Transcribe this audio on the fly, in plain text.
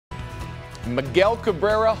Miguel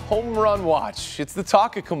Cabrera home run watch. It's the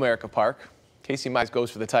talk at Comerica Park. Casey Mize goes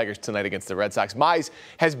for the Tigers tonight against the Red Sox. Mize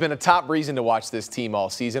has been a top reason to watch this team all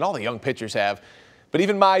season. All the young pitchers have. But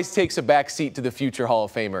even Mize takes a back seat to the future Hall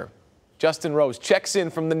of Famer. Justin Rose checks in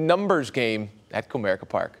from the numbers game at Comerica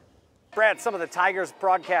Park. Brad, some of the Tigers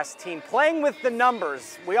broadcast team playing with the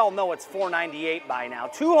numbers. We all know it's 498 by now.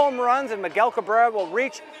 2 home runs and Miguel Cabrera will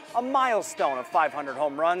reach a milestone of 500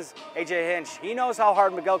 home runs. AJ Hinch, he knows how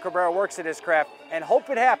hard Miguel Cabrera works at his craft and hope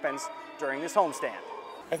it happens during this homestand.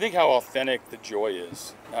 I think how authentic the joy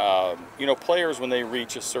is. You know, players when they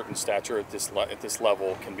reach a certain stature at this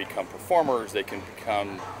level can become performers. They can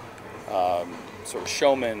become sort of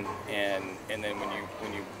showmen, and then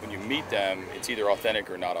when you meet them, it's either authentic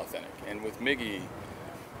or not authentic. And with Miggy,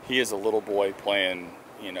 he is a little boy playing,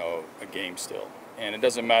 you know, a game still. And it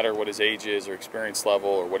doesn't matter what his age is or experience level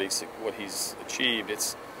or what he's achieved.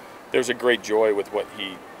 There's a great joy with what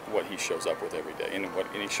he shows up with every day, and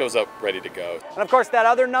he shows up ready to go. And of course, that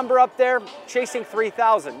other number up there, chasing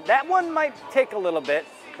 3,000. That one might take a little bit,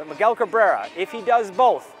 but Miguel Cabrera, if he does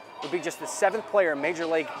both, would be just the 7th player in Major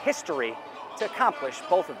League history to accomplish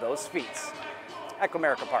both of those feats. At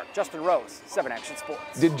Comerica Park, Justin Rose, 7 Action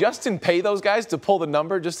Sports. Did Justin pay those guys to pull the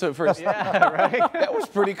number just for? Yeah, right. That was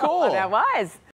pretty cool. That was.